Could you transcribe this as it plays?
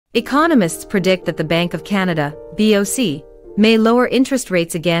Economists predict that the Bank of Canada, BOC, may lower interest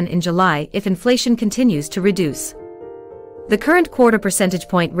rates again in July if inflation continues to reduce. The current quarter percentage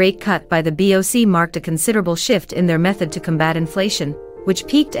point rate cut by the BOC marked a considerable shift in their method to combat inflation, which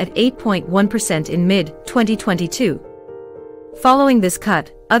peaked at 8.1% in mid-2022. Following this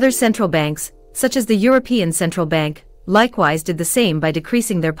cut, other central banks, such as the European Central Bank, likewise did the same by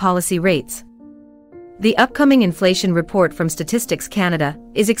decreasing their policy rates. The upcoming inflation report from Statistics Canada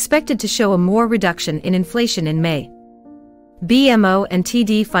is expected to show a more reduction in inflation in May. BMO and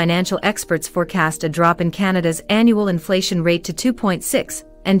TD financial experts forecast a drop in Canada's annual inflation rate to 2.6%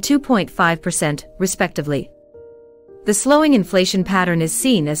 and 2.5%, respectively. The slowing inflation pattern is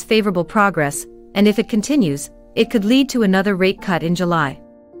seen as favorable progress, and if it continues, it could lead to another rate cut in July.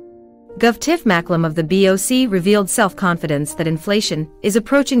 Gov Tiff Macklem of the BOC revealed self-confidence that inflation is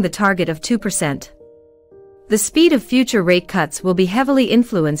approaching the target of 2%. The speed of future rate cuts will be heavily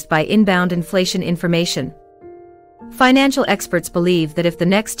influenced by inbound inflation information. Financial experts believe that if the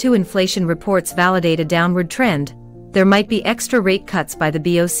next two inflation reports validate a downward trend, there might be extra rate cuts by the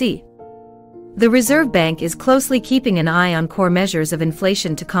BOC. The Reserve Bank is closely keeping an eye on core measures of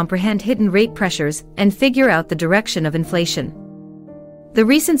inflation to comprehend hidden rate pressures and figure out the direction of inflation. The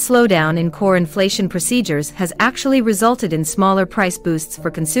recent slowdown in core inflation procedures has actually resulted in smaller price boosts for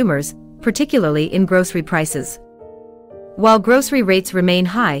consumers, particularly in grocery prices. While grocery rates remain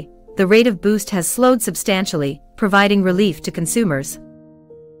high, the rate of boost has slowed substantially, providing relief to consumers.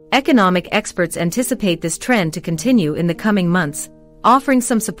 Economic experts anticipate this trend to continue in the coming months, offering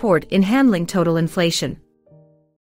some support in handling total inflation.